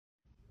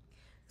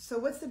So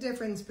what's the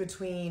difference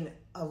between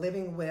a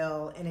living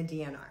will and a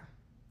DNR?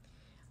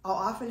 I'll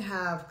often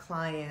have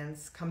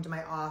clients come to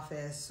my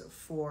office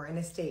for an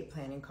estate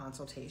planning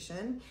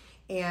consultation,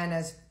 and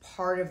as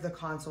part of the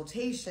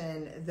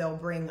consultation, they'll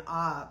bring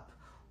up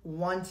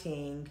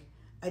wanting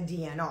a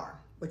DNR,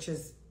 which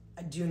is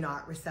a Do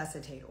Not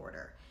Resuscitate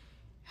order.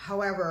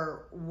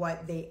 However,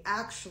 what they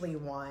actually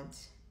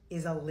want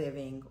is a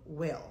living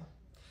will.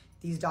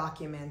 These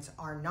documents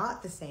are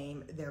not the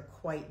same, they're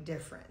quite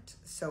different.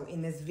 So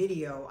in this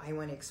video, I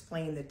want to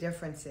explain the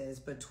differences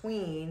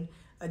between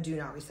a Do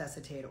Not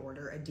Resuscitate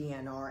order, a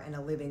DNR, and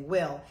a living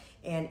will,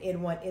 and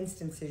in what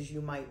instances you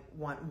might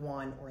want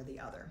one or the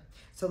other.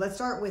 So let's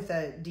start with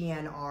a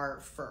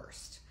DNR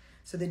first.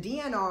 So the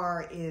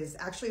DNR is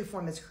actually a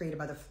form that's created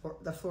by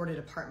the Florida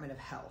Department of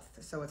Health.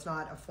 So it's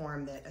not a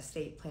form that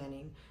estate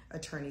planning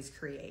attorneys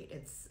create.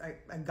 It's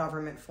a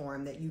government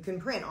form that you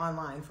can print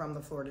online from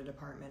the Florida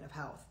Department of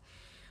Health.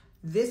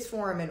 This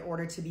form, in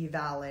order to be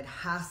valid,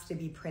 has to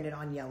be printed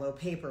on yellow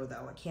paper,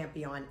 though. It can't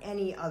be on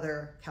any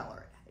other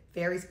color. It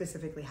very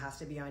specifically has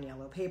to be on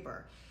yellow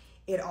paper.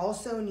 It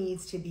also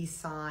needs to be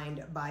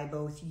signed by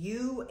both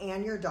you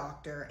and your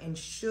doctor and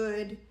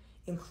should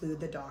include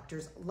the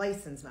doctor's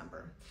license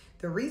number.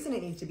 The reason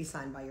it needs to be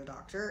signed by your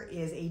doctor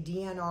is a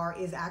DNR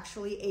is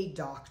actually a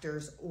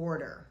doctor's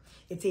order.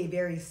 It's a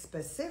very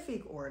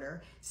specific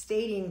order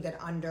stating that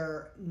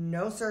under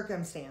no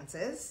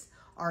circumstances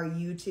are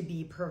you to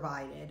be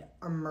provided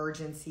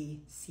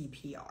emergency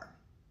CPR.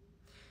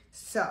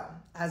 So,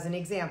 as an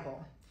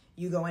example,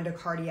 you go into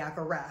cardiac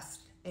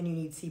arrest and you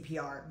need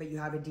CPR, but you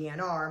have a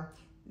DNR,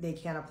 they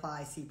can't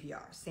apply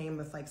CPR. Same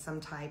with like some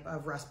type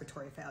of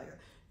respiratory failure.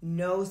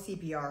 No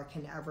CPR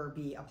can ever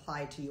be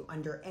applied to you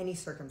under any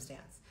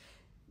circumstance.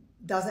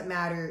 Doesn't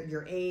matter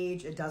your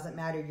age, it doesn't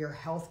matter your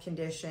health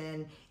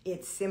condition,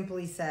 it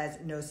simply says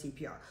no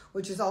CPR,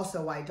 which is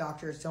also why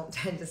doctors don't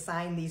tend to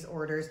sign these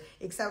orders,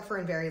 except for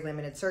in very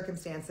limited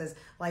circumstances,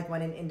 like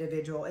when an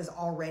individual is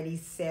already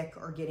sick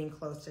or getting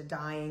close to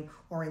dying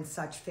or in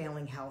such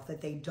failing health that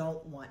they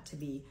don't want to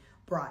be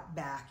brought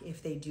back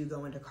if they do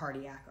go into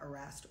cardiac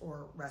arrest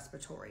or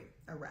respiratory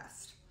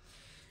arrest.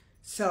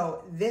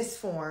 So this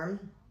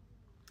form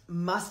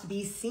must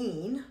be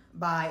seen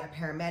by a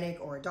paramedic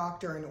or a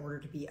doctor in order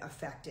to be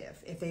effective.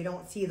 If they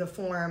don't see the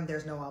form,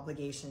 there's no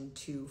obligation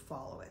to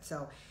follow it.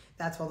 So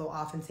that's why they'll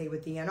often say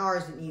with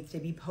DNRs, it needs to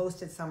be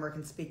posted somewhere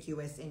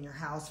conspicuous in your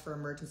house for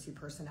emergency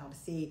personnel to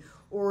see,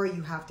 or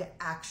you have to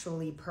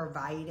actually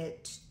provide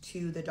it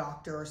to the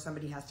doctor, or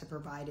somebody has to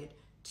provide it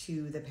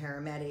to the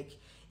paramedic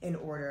in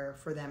order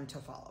for them to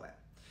follow it.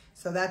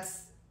 So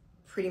that's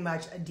pretty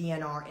much a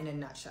DNR in a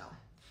nutshell.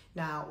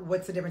 Now,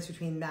 what's the difference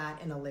between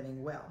that and a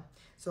living will?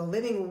 So a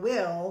living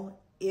will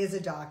is a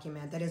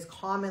document that is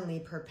commonly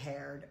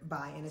prepared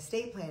by an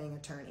estate planning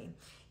attorney,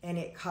 and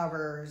it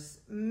covers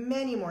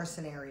many more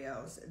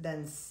scenarios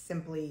than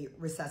simply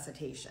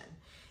resuscitation.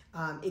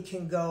 It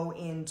can go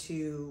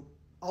into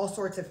all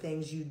sorts of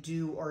things you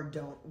do or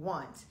don't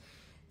want.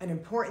 An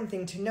important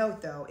thing to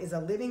note, though, is a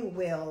living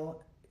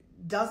will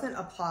doesn't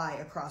apply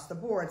across the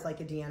boards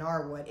like a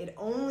DNR would. It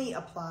only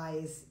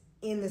applies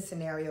in the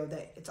scenario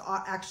that it's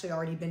actually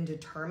already been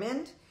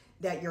determined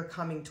that you're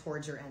coming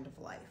towards your end of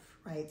life,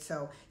 right?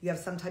 So you have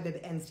some type of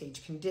end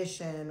stage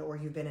condition, or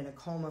you've been in a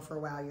coma for a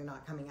while, you're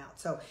not coming out.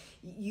 So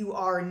you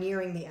are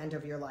nearing the end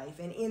of your life.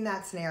 And in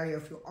that scenario,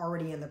 if you're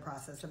already in the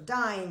process of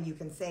dying, you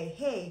can say,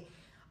 hey,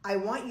 I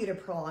want you to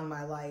prolong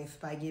my life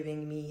by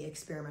giving me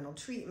experimental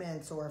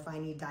treatments, or if I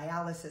need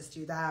dialysis,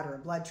 do that, or a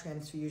blood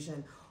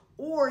transfusion.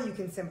 Or you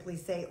can simply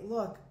say,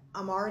 look,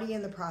 I'm already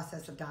in the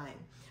process of dying.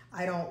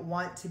 I don't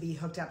want to be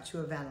hooked up to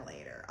a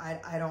ventilator.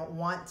 I don't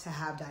want to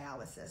have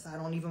dialysis. I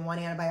don't even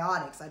want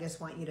antibiotics. I just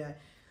want you to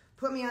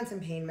put me on some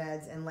pain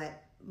meds and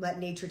let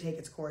nature take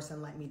its course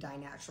and let me die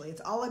naturally.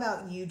 It's all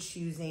about you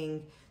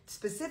choosing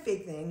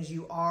specific things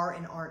you are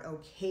and aren't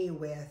okay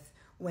with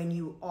when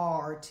you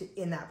are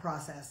in that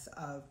process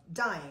of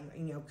dying.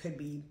 You know, it could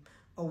be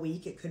a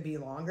week, it could be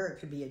longer, it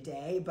could be a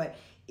day, but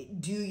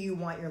do you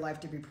want your life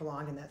to be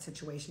prolonged in that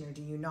situation, or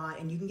do you not?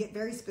 And you can get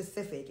very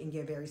specific and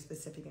give very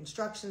specific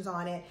instructions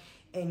on it,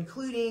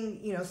 including,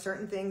 you know,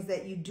 certain things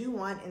that you do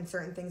want and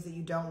certain things that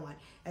you don't want.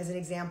 As an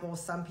example,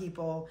 some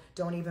people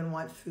don't even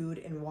want food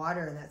and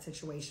water in that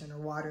situation, or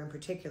water in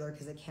particular,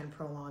 because it can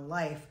prolong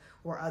life,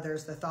 or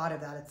others, the thought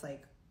of that, it's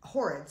like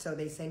horrid. So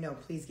they say, no,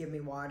 please give me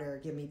water,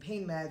 give me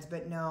pain meds,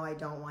 but no, I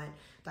don't want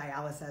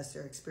dialysis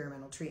or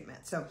experimental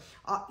treatment. So,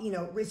 you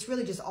know, it's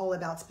really just all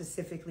about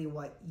specifically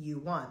what you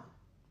want.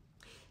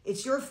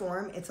 It's your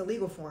form, it's a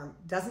legal form,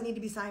 doesn't need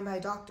to be signed by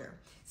a doctor,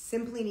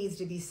 simply needs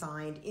to be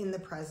signed in the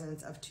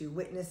presence of two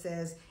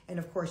witnesses, and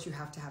of course you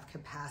have to have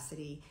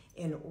capacity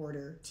in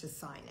order to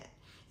sign it.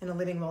 And a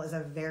living will is a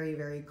very,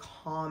 very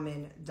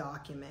common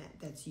document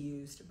that's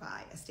used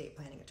by estate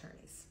planning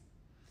attorneys.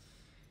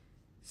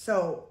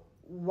 So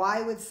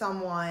why would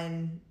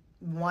someone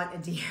want a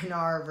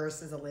DNR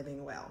versus a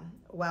living will?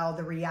 Well,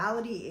 the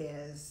reality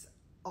is,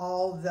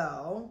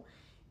 although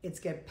it's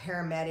a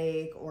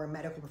paramedic or a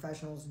medical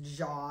professional's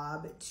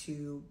job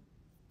to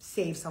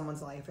save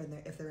someone's life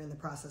if they're in the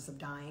process of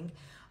dying.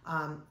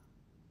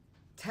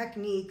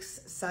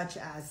 Techniques such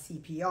as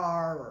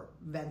CPR or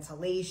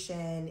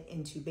ventilation,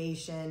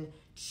 intubation,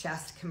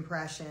 chest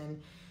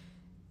compression,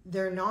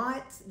 they're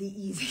not the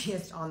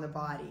easiest on the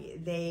body.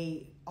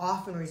 They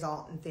often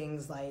result in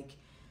things like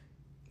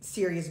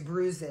serious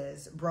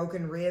bruises,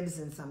 broken ribs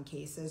in some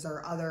cases,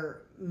 or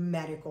other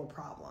medical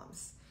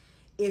problems.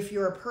 If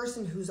you're a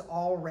person who's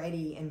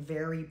already in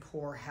very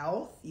poor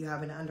health, you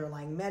have an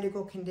underlying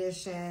medical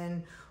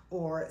condition,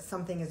 or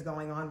something is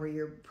going on where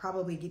you're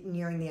probably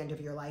nearing the end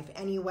of your life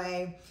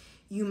anyway,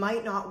 you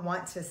might not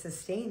want to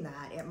sustain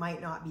that. It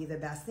might not be the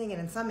best thing, and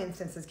in some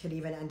instances could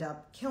even end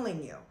up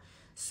killing you.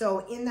 So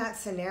in that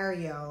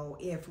scenario,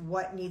 if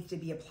what needs to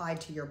be applied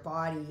to your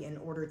body in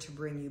order to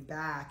bring you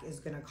back is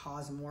going to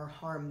cause more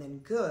harm than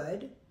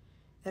good,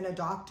 then a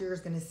doctor is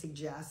going to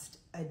suggest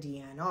a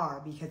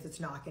DNR because it's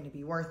not going to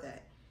be worth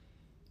it.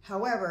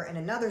 However, in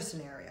another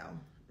scenario,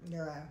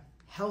 you're a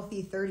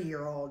healthy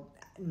 30-year-old,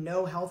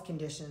 no health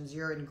conditions,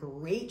 you're in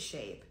great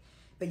shape,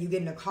 but you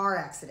get in a car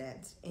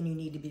accident and you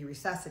need to be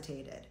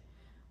resuscitated.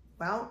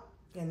 Well,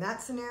 in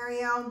that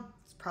scenario,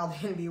 it's probably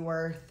going to be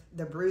worth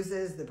the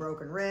bruises, the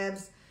broken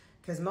ribs,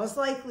 because most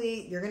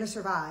likely you're going to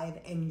survive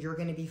and you're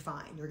going to be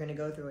fine. You're going to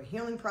go through a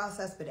healing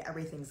process, but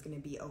everything's going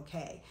to be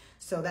okay.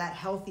 So that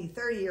healthy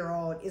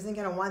 30-year-old isn't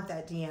going to want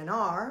that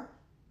DNR.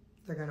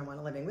 They're going to want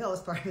a living will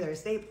as part of their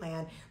estate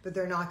plan, but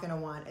they're not going to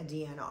want a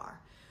DNR.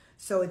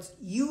 So it's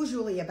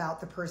usually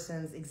about the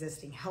person's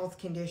existing health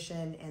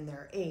condition and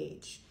their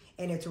age.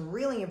 And it's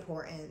really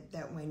important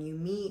that when you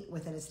meet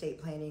with an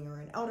estate planning or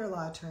an elder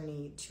law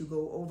attorney to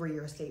go over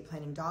your estate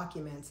planning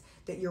documents,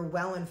 that you're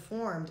well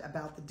informed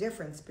about the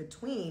difference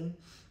between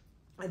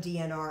a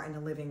DNR and a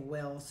living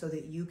will so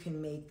that you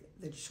can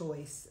make the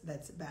choice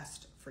that's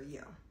best for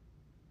you.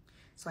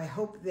 So I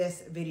hope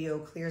this video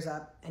clears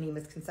up any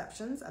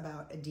misconceptions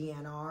about a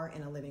DNR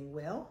and a living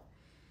will.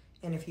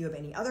 And if you have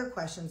any other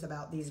questions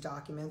about these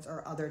documents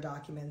or other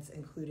documents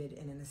included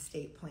in an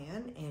estate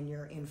plan and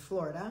you're in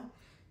Florida,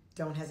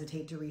 don't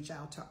hesitate to reach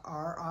out to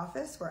our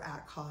office. We're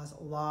atCAUSE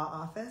Law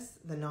Office,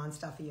 the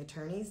non-stuffy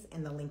attorneys,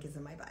 and the link is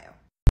in my bio.